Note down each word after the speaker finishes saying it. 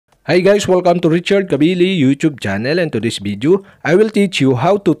Hi guys, welcome to Richard Cabile YouTube channel, and to this video, I will teach you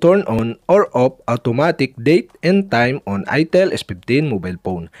how to turn on or off automatic date and time on itel S15 mobile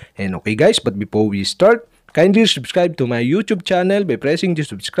phone. And okay guys, but before we start, kindly subscribe to my YouTube channel by pressing the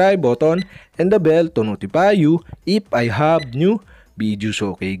subscribe button and the bell to notify you if I have new videos.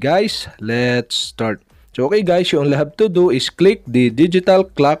 Okay guys, let's start. So okay guys, you only have to do is click the digital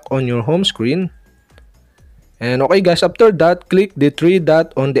clock on your home screen. And okay guys, after that, click the three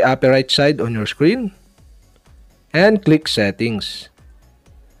dot on the upper right side on your screen and click settings.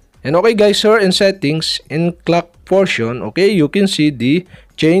 And okay guys, here in settings, in clock portion, okay, you can see the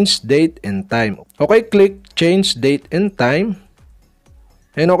change date and time. Okay, click change date and time.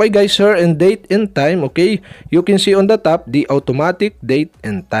 And okay guys, here in date and time, okay, you can see on the top the automatic date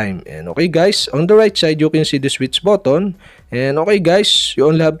and time. And okay guys, on the right side, you can see the switch button. And okay guys, you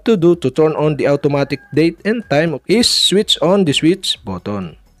only have to do to turn on the automatic date and time is switch on the switch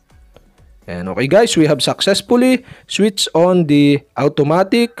button. And okay guys, we have successfully switched on the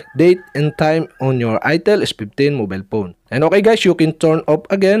automatic date and time on your itel S15 mobile phone. And okay guys, you can turn off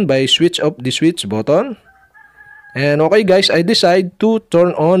again by switch off the switch button. And okay guys, I decide to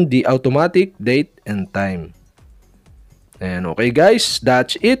turn on the automatic date and time. And okay guys,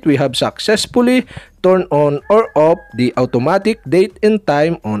 that's it. We have successfully turned on or off the automatic date and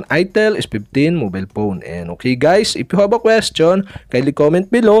time on itel S15 mobile phone. And okay guys, if you have a question, kindly comment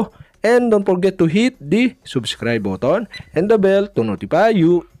below. And don't forget to hit the subscribe button and the bell to notify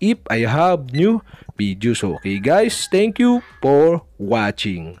you if I have new videos. Okay guys, thank you for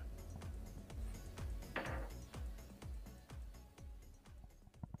watching.